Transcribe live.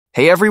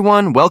Hey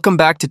everyone, welcome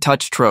back to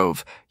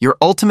Trove, your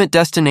ultimate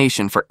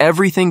destination for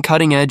everything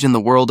cutting edge in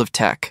the world of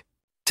tech.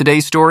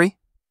 Today's story?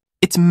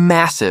 It's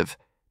massive,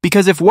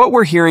 because if what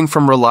we're hearing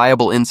from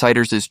reliable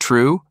insiders is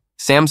true,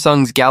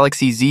 Samsung's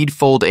Galaxy Z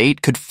Fold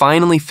 8 could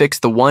finally fix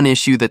the one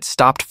issue that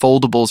stopped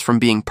foldables from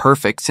being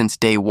perfect since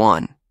day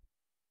one.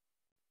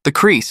 The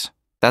crease.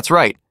 That's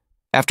right.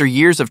 After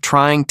years of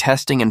trying,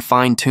 testing, and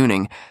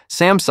fine-tuning,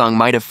 Samsung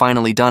might have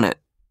finally done it.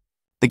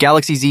 The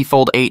Galaxy Z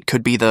Fold 8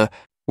 could be the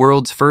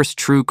world's first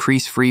true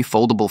crease-free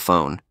foldable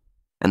phone.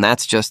 And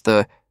that's just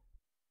the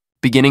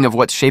beginning of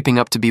what's shaping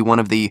up to be one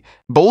of the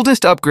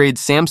boldest upgrades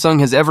Samsung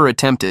has ever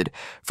attempted,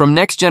 from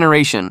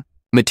next-generation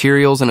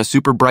materials and a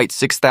super bright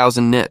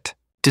 6000 nit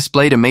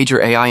display to major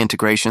AI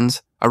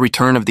integrations, a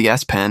return of the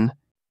S Pen,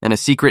 and a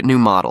secret new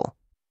model.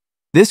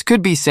 This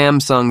could be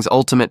Samsung's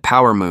ultimate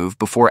power move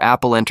before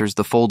Apple enters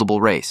the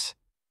foldable race.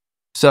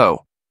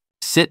 So,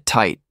 sit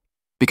tight,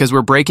 because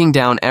we're breaking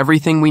down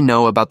everything we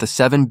know about the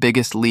 7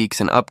 biggest leaks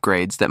and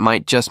upgrades that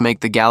might just make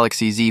the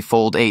Galaxy Z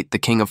Fold 8 the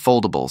king of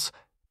foldables.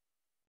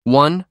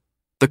 1.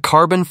 The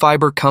carbon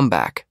fiber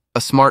comeback,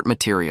 a smart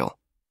material.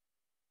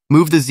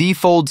 Move the Z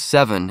Fold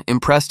 7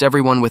 impressed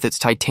everyone with its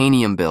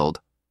titanium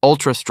build,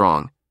 ultra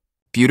strong,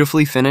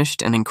 beautifully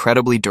finished and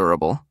incredibly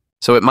durable.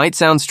 So it might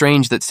sound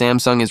strange that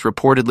Samsung is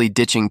reportedly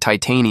ditching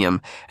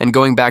titanium and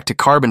going back to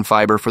carbon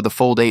fiber for the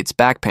Fold 8's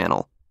back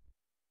panel.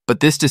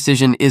 But this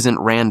decision isn't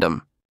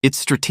random. It's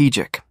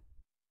strategic.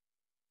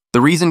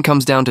 The reason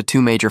comes down to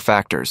 2 major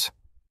factors: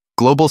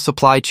 global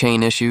supply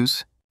chain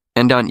issues,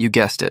 and you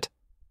guessed it,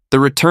 the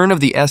return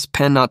of the S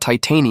Pen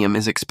titanium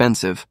is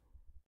expensive,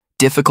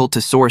 difficult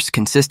to source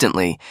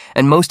consistently,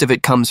 and most of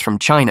it comes from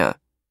China,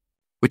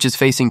 which is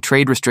facing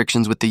trade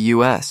restrictions with the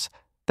US.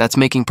 That's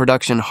making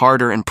production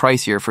harder and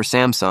pricier for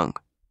Samsung.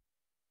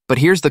 But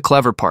here's the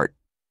clever part.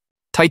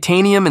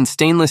 Titanium and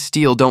stainless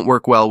steel don't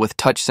work well with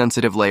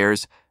touch-sensitive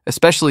layers,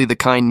 especially the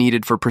kind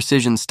needed for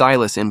precision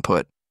stylus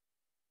input.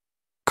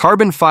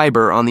 Carbon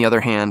fiber, on the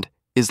other hand,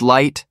 is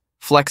light,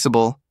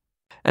 flexible,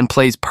 and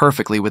plays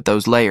perfectly with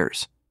those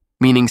layers,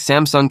 meaning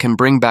Samsung can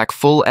bring back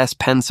full S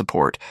Pen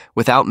support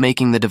without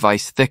making the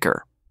device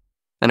thicker.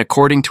 And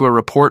according to a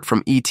report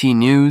from ET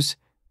News,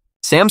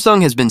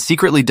 Samsung has been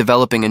secretly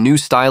developing a new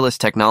stylus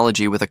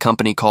technology with a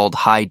company called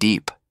High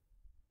Deep.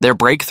 Their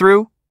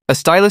breakthrough? A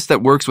stylus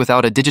that works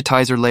without a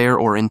digitizer layer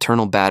or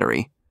internal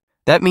battery.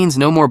 That means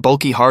no more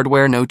bulky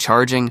hardware, no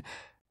charging,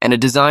 and a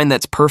design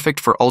that's perfect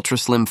for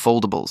ultra-slim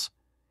foldables.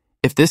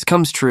 If this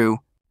comes true,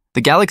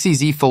 the Galaxy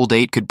Z Fold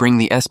 8 could bring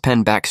the S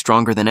Pen back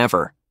stronger than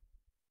ever.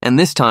 And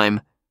this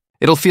time,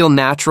 it'll feel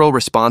natural,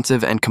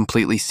 responsive, and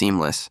completely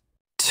seamless.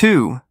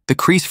 2. The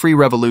crease-free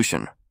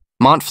revolution.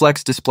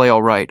 Montflex display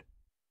alright.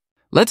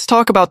 Let's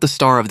talk about the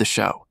star of the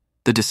show,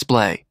 the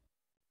display.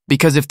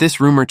 Because if this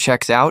rumor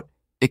checks out,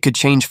 it could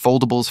change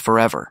foldables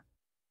forever.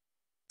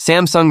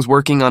 Samsung's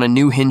working on a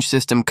new hinge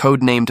system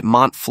codenamed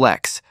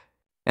Montflex,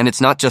 and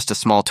it's not just a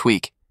small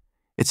tweak.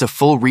 It's a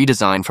full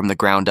redesign from the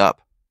ground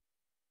up.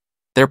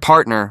 Their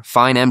partner,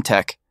 Fine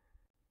Emtech,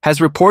 has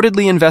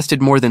reportedly invested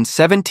more than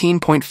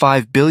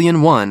 17.5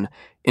 billion won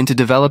into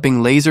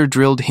developing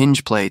laser-drilled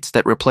hinge plates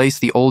that replace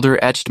the older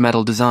etched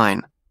metal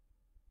design.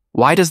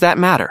 Why does that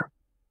matter?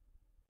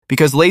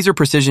 Because laser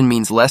precision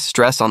means less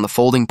stress on the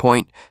folding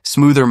point,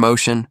 smoother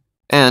motion,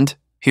 and,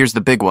 here's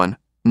the big one,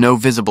 no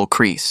visible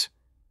crease.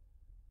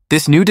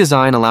 This new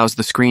design allows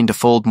the screen to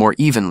fold more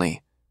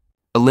evenly,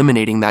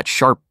 eliminating that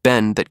sharp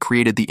bend that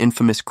created the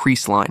infamous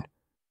crease line.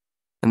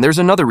 And there's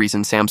another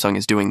reason Samsung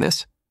is doing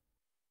this.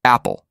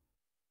 Apple.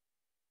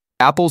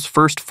 Apple's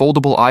first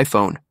foldable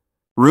iPhone,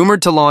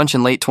 rumored to launch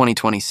in late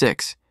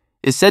 2026,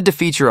 is said to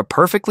feature a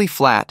perfectly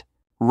flat,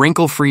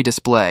 wrinkle-free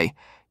display.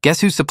 Guess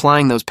who's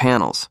supplying those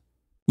panels?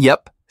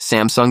 Yep,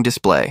 Samsung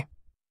Display.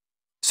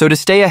 So to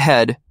stay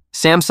ahead,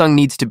 Samsung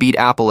needs to beat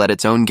Apple at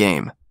its own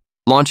game,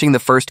 launching the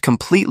first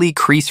completely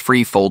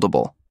crease-free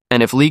foldable.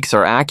 And if leaks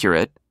are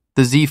accurate,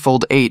 the Z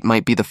Fold 8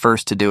 might be the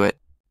first to do it,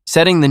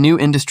 setting the new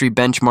industry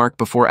benchmark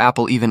before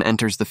Apple even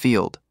enters the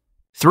field.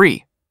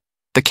 3.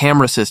 The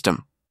camera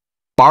system.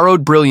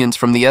 Borrowed brilliance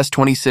from the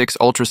S26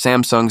 Ultra.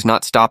 Samsung's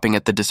not stopping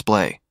at the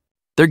display.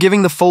 They're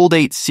giving the Fold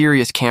 8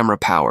 serious camera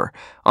power,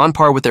 on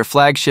par with their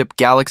flagship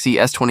Galaxy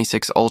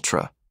S26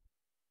 Ultra.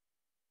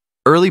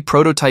 Early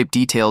prototype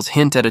details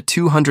hint at a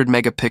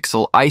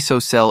 200-megapixel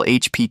ISOCELL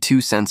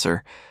HP2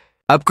 sensor,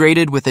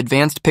 upgraded with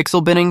advanced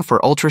pixel binning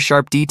for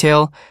ultra-sharp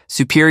detail,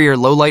 superior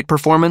low-light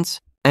performance,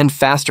 and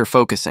faster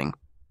focusing.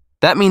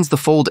 That means the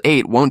Fold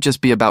 8 won't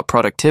just be about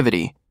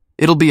productivity,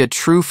 it'll be a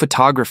true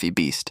photography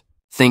beast.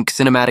 Think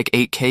cinematic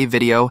 8K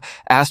video,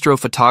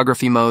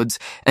 astrophotography modes,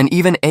 and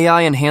even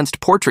AI-enhanced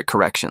portrait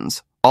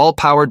corrections, all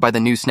powered by the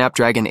new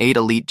Snapdragon 8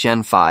 Elite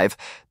Gen 5.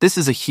 This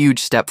is a huge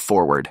step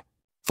forward.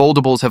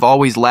 Foldables have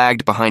always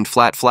lagged behind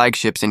flat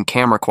flagships in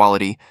camera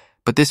quality,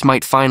 but this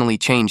might finally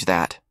change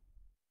that.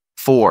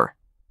 4.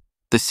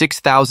 The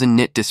 6000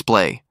 nit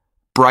display,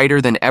 brighter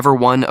than ever.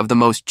 One of the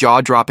most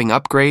jaw-dropping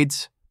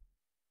upgrades.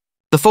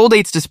 The Fold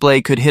 8's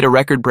display could hit a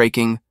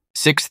record-breaking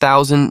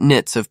 6,000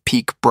 nits of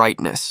peak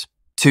brightness.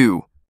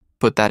 2.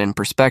 Put that in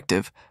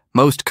perspective,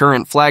 Most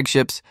current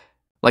flagships,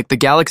 like the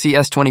Galaxy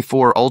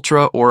S24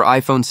 Ultra or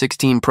iPhone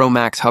 16 Pro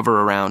Max,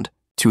 hover around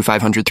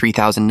 2,500,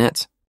 3,000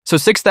 nits. So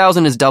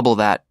 6,000 is double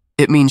that.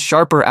 It means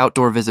sharper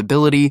outdoor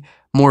visibility,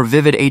 more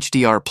vivid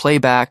HDR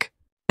playback,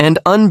 and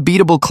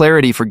unbeatable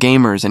clarity for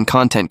gamers and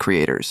content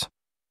creators.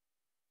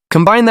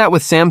 Combine that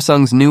with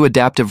Samsung's new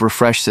adaptive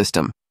refresh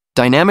system,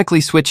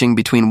 dynamically switching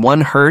between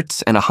 1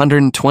 Hz and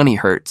 120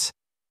 Hz,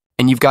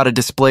 and you've got a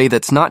display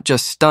that's not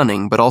just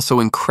stunning, but also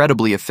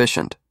incredibly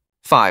efficient.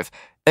 5.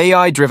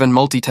 AI-driven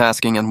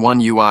multitasking and One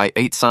UI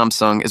 8.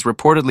 Samsung is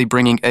reportedly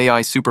bringing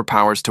AI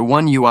superpowers to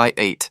One UI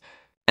 8,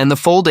 and the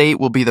Fold 8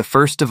 will be the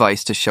first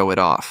device to show it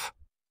off.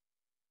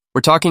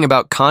 We're talking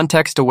about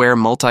context-aware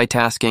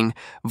multitasking,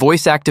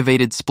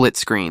 voice-activated split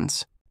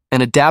screens,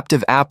 and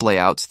adaptive app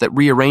layouts that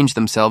rearrange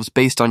themselves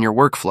based on your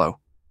workflow.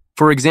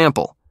 For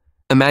example,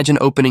 imagine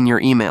opening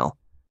your email,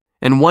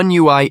 and One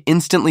UI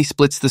instantly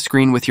splits the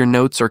screen with your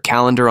notes or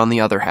calendar on the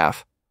other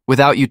half,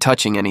 without you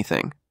touching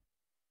anything.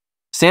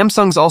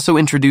 Samsung's also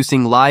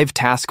introducing Live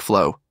Task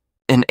Flow,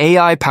 an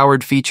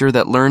AI-powered feature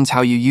that learns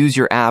how you use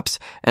your apps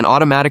and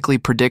automatically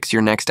predicts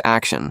your next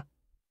action.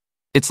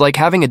 It's like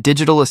having a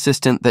digital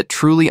assistant that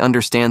truly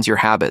understands your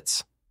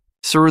habits.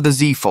 Sir, the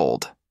Z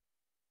Fold.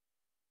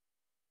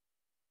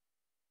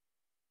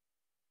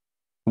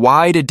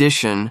 Wide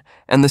edition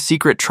and the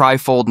secret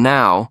tri-fold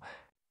now.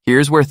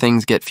 Here's where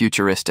things get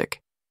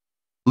futuristic.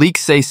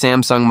 Leaks say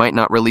Samsung might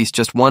not release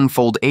just one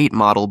Fold 8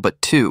 model,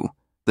 but 2,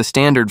 the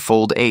standard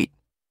Fold 8,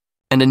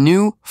 and a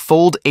new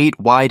Fold 8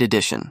 Wide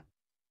Edition.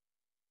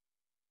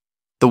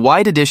 The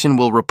Wide Edition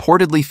will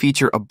reportedly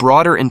feature a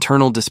broader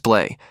internal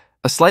display,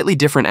 a slightly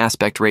different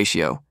aspect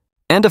ratio,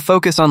 and a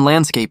focus on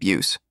landscape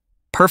use,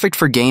 perfect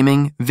for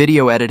gaming,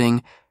 video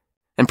editing,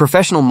 and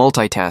professional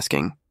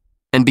multitasking.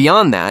 And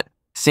beyond that,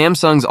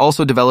 Samsung's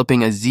also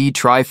developing a Z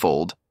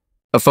Trifold,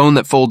 a phone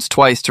that folds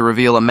twice to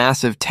reveal a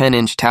massive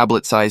 10-inch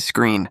tablet-sized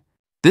screen.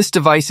 This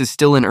device is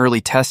still in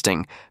early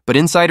testing, but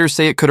insiders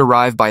say it could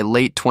arrive by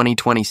late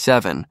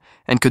 2027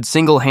 and could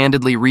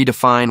single-handedly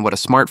redefine what a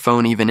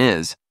smartphone even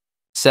is.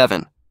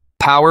 7.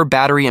 Power,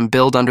 battery, and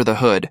build under the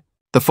hood.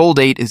 The Fold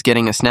 8 is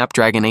getting a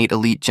Snapdragon 8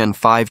 Elite Gen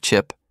 5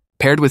 chip,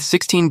 paired with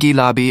 16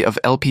 GB of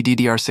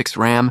LPDDR6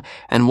 RAM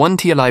and 1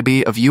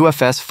 TB of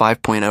UFS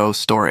 5.0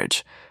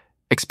 storage.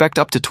 Expect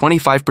up to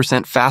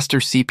 25% faster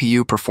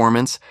CPU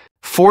performance,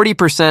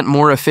 40%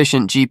 more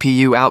efficient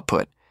GPU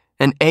output,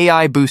 and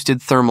AI-boosted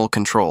thermal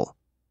control.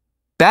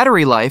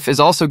 Battery life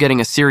is also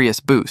getting a serious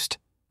boost,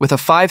 with a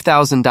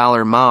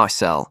 $5,000 mAh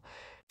cell,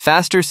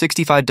 faster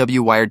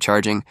 65W wired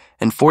charging,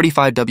 and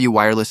 45W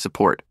wireless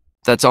support.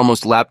 That's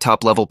almost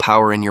laptop-level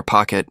power in your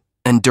pocket.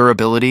 And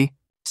durability?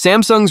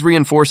 Samsung's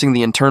reinforcing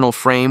the internal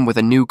frame with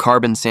a new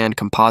carbon sand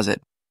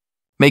composite,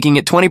 making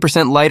it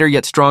 20% lighter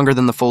yet stronger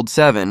than the Fold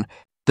 7.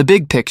 The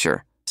big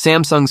picture,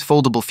 Samsung's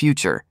foldable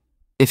future.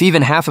 If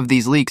even half of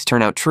these leaks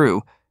turn out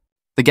true,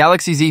 the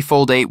Galaxy Z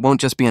Fold 8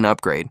 won't just be an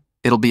upgrade,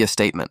 it'll be a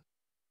statement.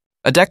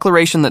 A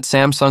declaration that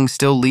Samsung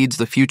still leads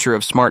the future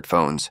of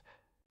smartphones.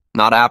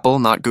 Not Apple,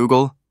 not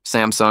Google,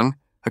 Samsung,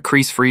 a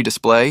crease-free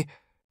display,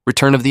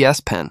 return of the S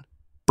Pen,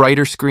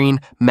 brighter screen,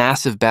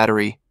 massive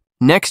battery,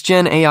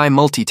 next-gen AI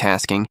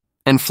multitasking,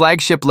 and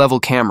flagship-level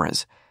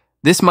cameras.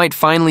 This might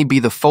finally be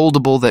the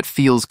foldable that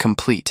feels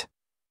complete.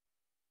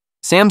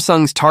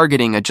 Samsung's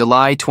targeting a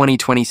July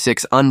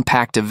 2026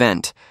 Unpacked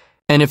event,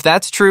 and if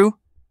that's true,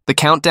 the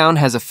countdown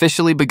has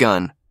officially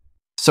begun.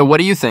 So what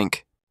do you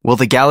think? Will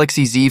the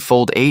Galaxy Z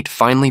Fold 8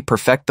 finally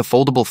perfect the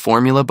foldable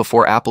formula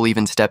before Apple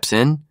even steps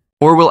in?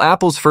 Or will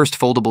Apple's first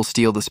foldable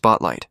steal the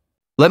spotlight?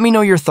 Let me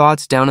know your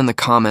thoughts down in the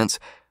comments.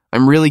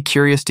 I'm really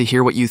curious to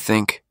hear what you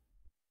think.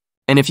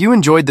 And if you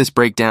enjoyed this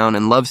breakdown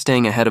and love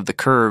staying ahead of the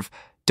curve,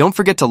 don't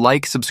forget to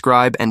like,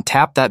 subscribe, and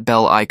tap that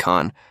bell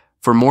icon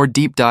for more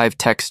deep dive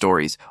tech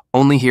stories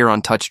only here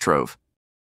on Trove.